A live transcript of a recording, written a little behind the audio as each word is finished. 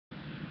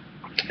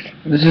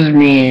This is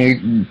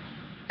me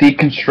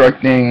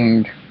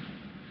deconstructing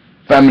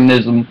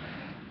feminism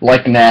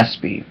like an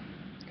Aspie.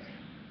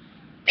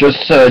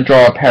 Just to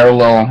draw a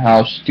parallel on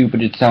how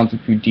stupid it sounds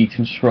if you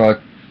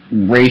deconstruct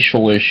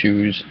racial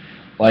issues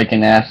like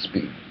an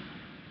Aspie.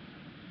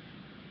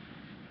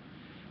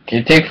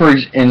 Okay, take for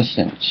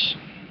instance,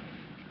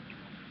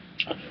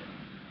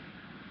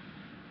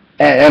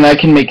 and I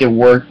can make it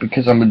work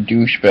because I'm a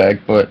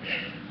douchebag, but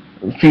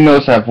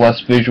females have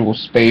less visual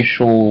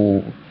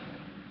spatial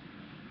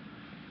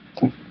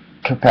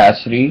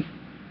capacity,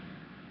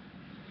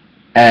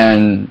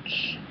 and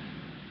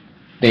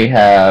they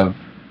have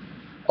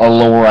a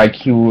lower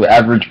IQ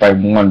average by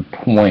 1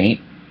 point,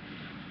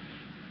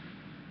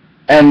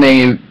 and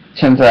they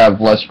tend to have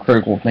less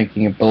critical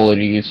thinking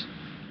abilities,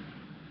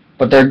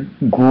 but they're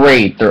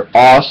great, they're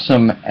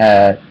awesome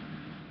at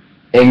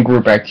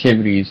in-group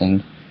activities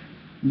and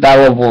that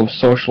level of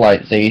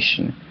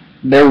socialization.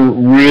 They're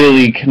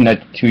really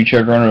connected to each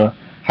other on a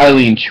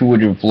highly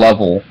intuitive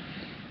level.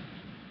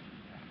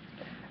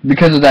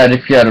 Because of that,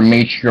 if you had a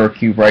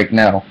matriarchy right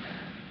now,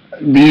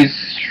 these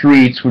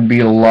streets would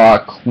be a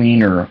lot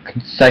cleaner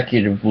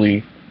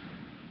consecutively,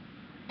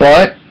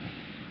 but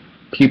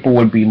people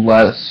would be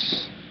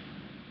less,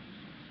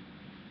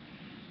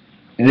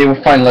 they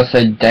would find less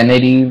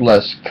identity,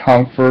 less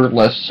comfort,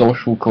 less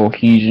social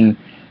cohesion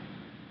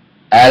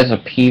as a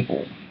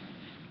people,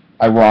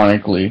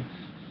 ironically,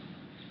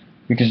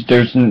 because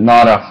there's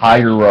not a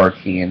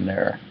hierarchy in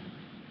there.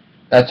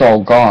 That's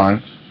all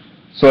gone.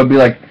 So it'd be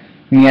like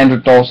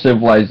Neanderthal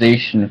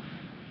civilization,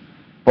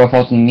 but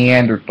without the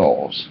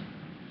Neanderthals.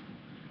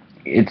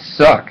 It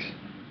sucks.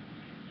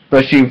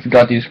 Especially if you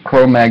got these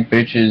Cro-Mag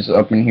bitches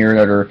up in here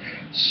that are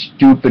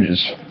stupid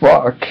as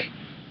fuck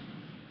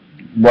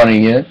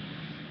running it.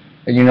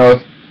 And you know,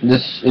 if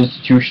this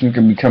institution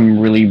can become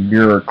really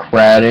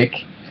bureaucratic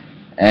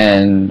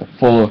and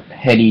full of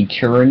petty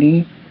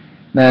tyranny,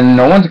 then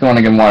no one's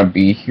going to want to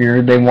be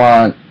here. They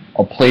want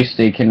a place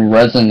they can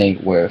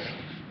resonate with.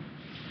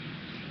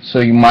 So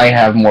you might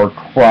have more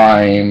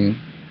crime,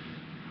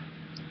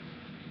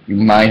 you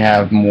might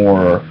have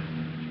more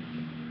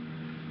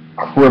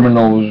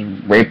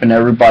criminals raping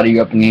everybody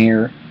up in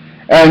here,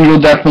 and you'll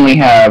definitely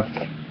have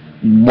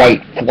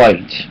white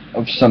flight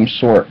of some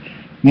sort.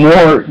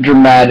 More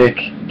dramatic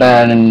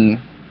than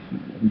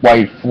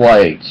white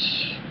flight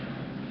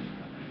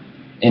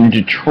in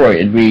Detroit.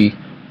 It'd be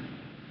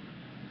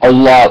a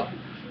lot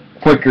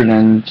quicker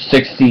than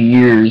 60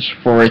 years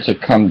for it to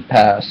come to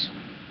pass.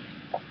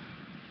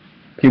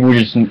 People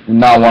just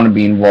not want to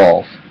be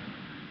involved.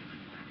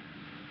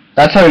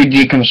 That's how you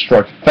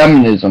deconstruct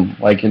feminism,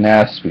 like in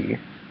Aspie.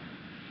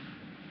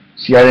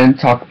 See, I didn't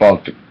talk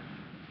about the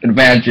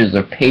advantages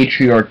of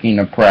patriarchy in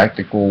a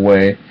practical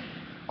way.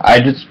 I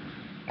just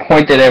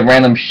pointed at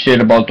random shit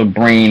about the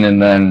brain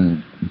and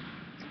then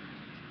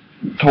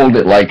told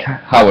it like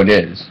how it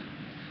is.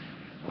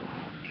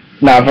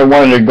 Now, if I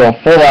wanted to go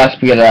full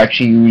Aspie, I'd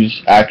actually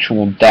use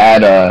actual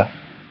data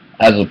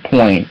as a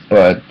point,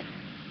 but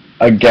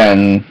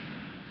again,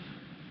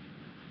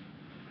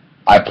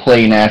 I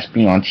play an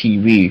Aspie on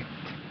TV.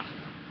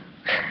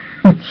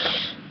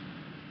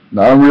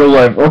 Now, in real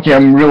life, okay,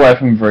 in real life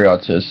I'm very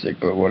autistic,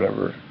 but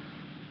whatever.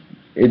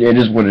 It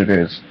is what it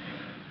is.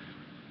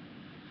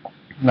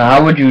 Now,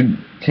 how would you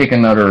take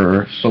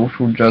another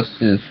social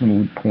justice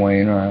mood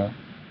point,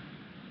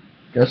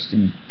 just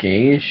a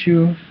gay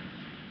issue?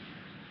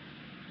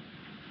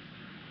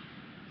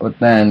 But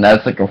then,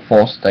 that's like a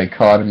false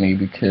dichotomy,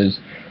 because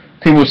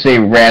people say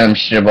random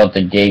shit about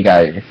the gay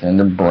guys and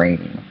the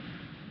brain.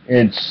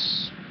 You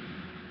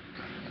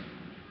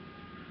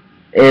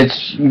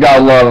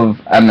gotta love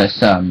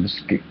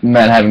MSMs,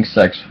 men having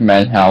sex with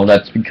men, how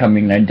that's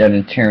becoming an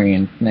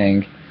identitarian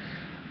thing.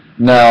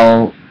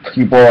 Now,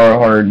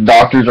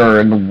 doctors are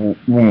in the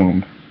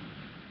womb,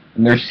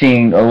 and they're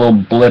seeing a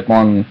little blip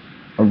on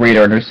a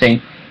radar, and they're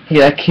saying, hey,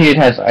 that kid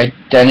has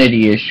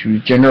identity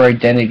issues, gender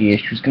identity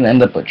issues, gonna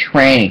end up a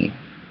tranny.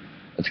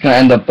 It's gonna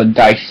end up a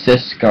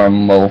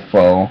disyscum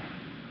mofo.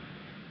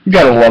 You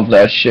gotta love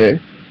that shit.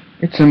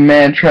 It's a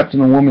man trapped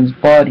in a woman's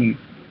body,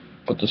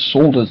 but the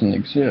soul doesn't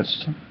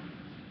exist.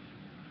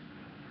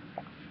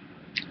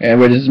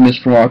 Anyway, this is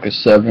Mr. Wonka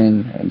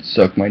 7, and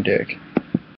suck my dick.